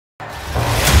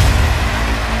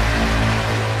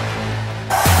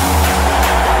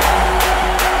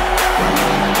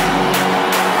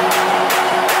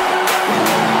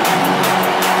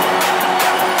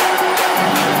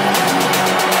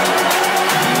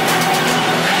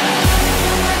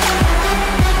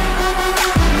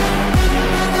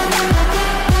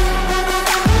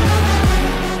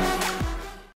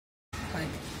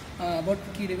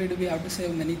say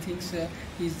many things.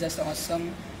 He's just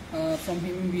awesome. From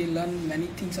him we learn many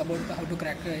things about how to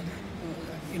crack an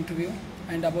interview,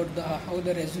 and about how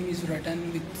the resume is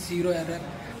written with zero error,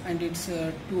 and it's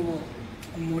too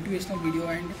motivational video,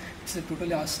 and it's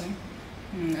totally awesome.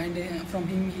 And from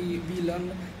him we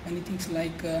learn many things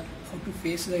like how to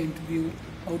face the interview,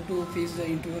 how to face the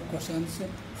interviewer questions,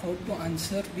 how to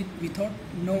answer without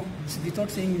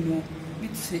saying no.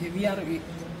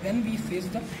 When we face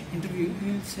the interview,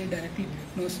 we will say directly,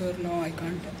 no sir, no I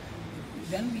can't.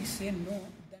 When we say no,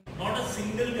 then not a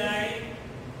single guy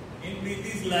in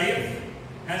Preeti's life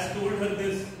has told her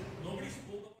this. Nobody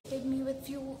spoke about me with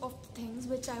few of the things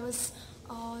which I was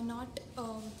not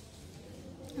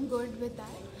good with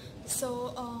that.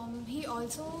 So he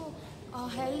also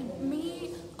helped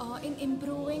me in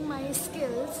improving my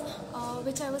skills,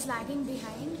 which I was lagging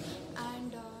behind.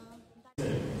 And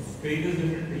faith is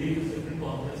different, belief is different,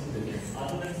 confidence is different.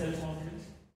 Other than self-confidence,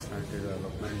 personality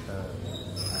development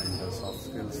and soft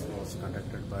skills was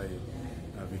conducted by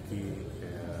Wicky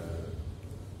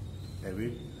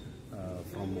David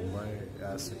from Mumbai,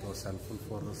 as it was helpful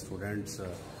for the students.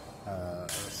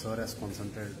 Sir has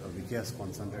concentrated, Wicky has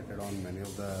concentrated on many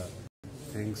of the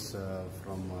things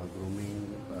from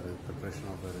grooming, preparation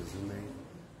of a resume.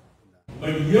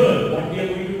 But here, what we are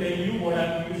going to tell you, what I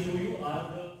am going to show you are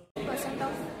the %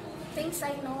 of things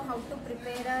I know how to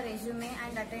prepare a resume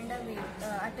and attend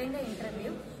an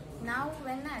interview. Now,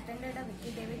 when I attended a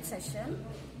Wicky David session,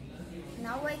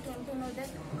 now I came to know that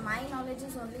my knowledge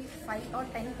is only 5 or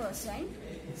 10%.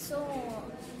 So,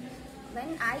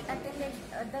 when I attended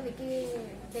the Wicky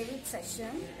David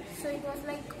session, so it was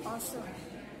like awesome.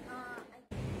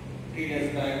 3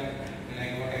 days back, when I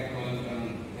got a call from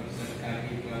Professor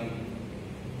Kaki from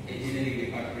Engineering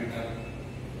Department of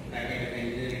Packet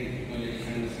Engineering Technology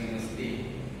University,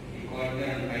 he called me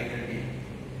on 5:30.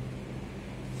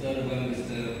 Sir, one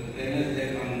Mr. Reynolds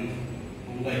there from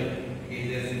Mumbai. He is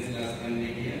there since last 1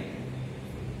 year.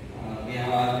 We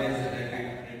have always a kind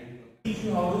of training. Teach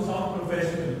you how to sound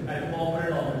professional at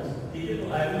corporate office. ठीक है, तो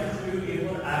I will not show you A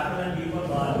for apple and B for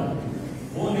ball.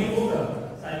 वो नहीं होगा.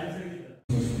 Silence है.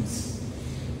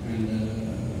 And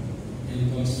in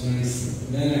conference,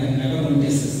 then I have never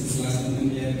noticed this last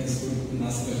 1 year is good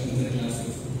mass questions in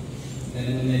classes. Then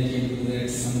when I came to that,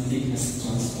 something has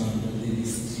transformed within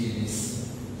these 3 days.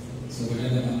 So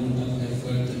whatever amount of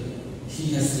effort he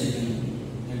has taken,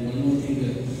 and one more thing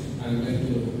I would like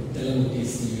to tell about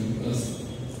this to you, because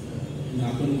in the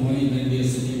afternoon morning when we are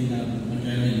sitting in our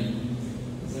traveling,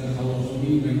 so how do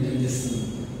you maintain this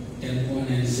tempo and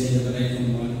energy right from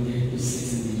 1 day to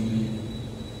 6 in the morning?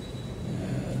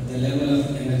 The level of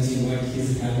energy what he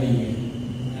is having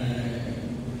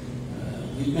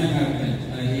with my heart,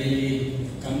 I really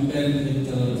compare with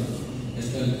the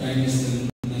Prime Minister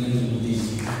Narendra Modi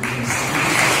ji.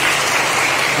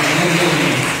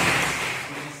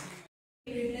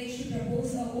 To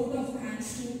propose a vote of thanks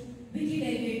to Wicky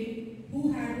David, who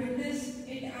had witnessed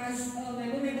it as a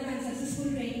memorable and successful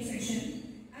training session.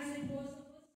 As it was the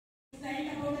first felt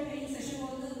about the training session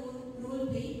was the role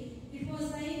play. It was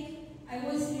like I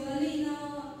was really in a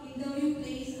interview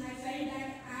place. I felt that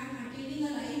I am attending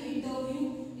a live interview.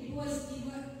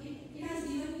 It has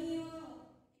given me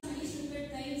many stupid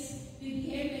things. We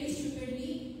behaved very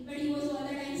stupidly, but he was all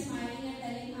the time smiling and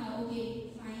telling, okay,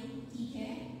 fine, ठीक है,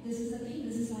 this is the thing.